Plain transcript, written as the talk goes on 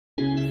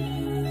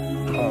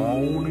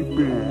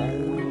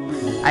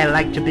I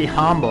like to be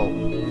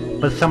humble,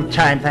 but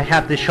sometimes I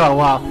have to show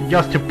off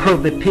just to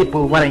prove the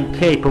people what I'm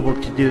capable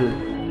to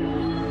do.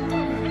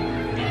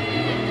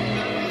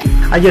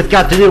 I just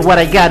got to do what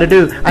I gotta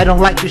do. I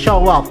don't like to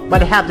show off,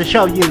 but I have to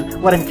show you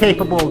what I'm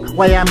capable,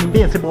 why I'm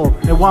invincible,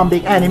 and one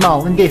big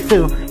animal in this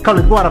zoo, call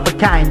it one of a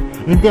kind,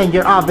 in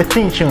danger of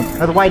extinction.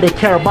 That's why they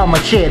care about my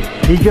shit.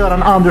 If you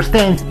don't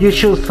understand, you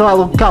should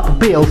swallow a couple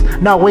pills.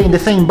 Now we're in the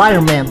same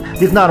environment.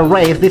 This is not a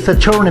race, this is a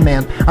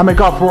tournament. I'm a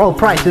god for all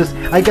prizes,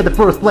 I get the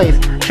first place,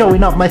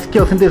 showing off my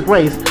skills in this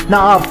race. No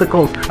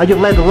obstacles, I just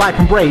let the life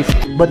embrace.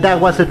 But that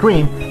was a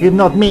dream, if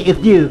not me, it's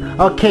you.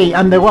 Okay,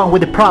 I'm the one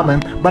with the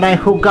problem, but I'm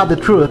who got the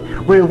truth.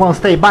 Really won't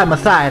stay by my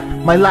side.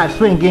 My life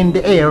swinging in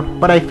the air,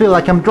 but I feel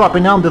like I'm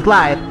dropping on the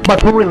slide.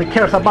 But who really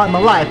cares about my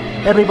life?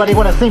 Everybody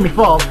wanna see me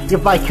fall.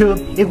 If I could,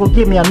 it would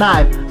give me a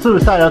knife.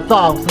 Suicidal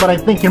thoughts, but I'm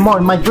thinking more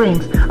in my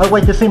dreams. I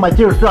wait to see my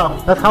tears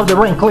drop, that's how the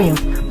rain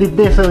cleans. This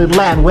desolate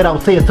land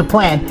without seeds to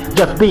plant,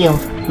 just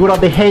beings.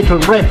 Without the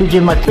hatred, refugee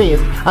in my face.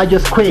 I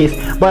just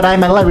squeeze, but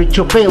I'm allergic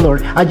to failure.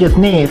 I just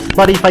sneeze.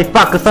 But if I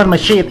focus on my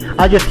shit,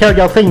 I just hear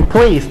y'all saying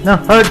please,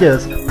 don't hurt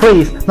us.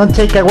 Please, don't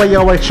take away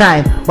our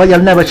shine, while you'll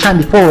never shine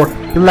before.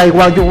 It's like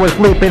while you were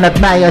sleeping at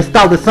night, I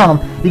stole the sun.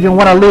 If you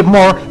wanna live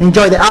more,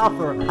 enjoy the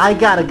offer. I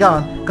got a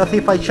gun, cause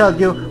if I shot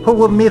you, who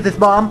would miss this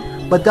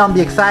bomb? But don't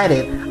be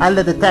excited, I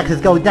let the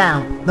taxes go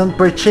down. Don't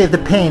purchase the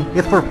pain,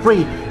 it's for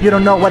free. You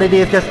don't know what it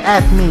is, just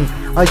ask me.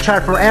 I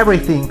charge for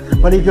everything,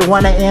 but if you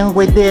wanna end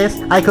with this,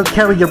 I could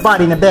carry your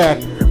body in a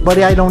bag. But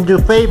I don't do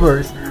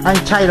favors, I'm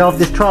tired of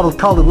this trouble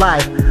called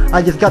life.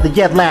 I just got the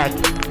jet lag.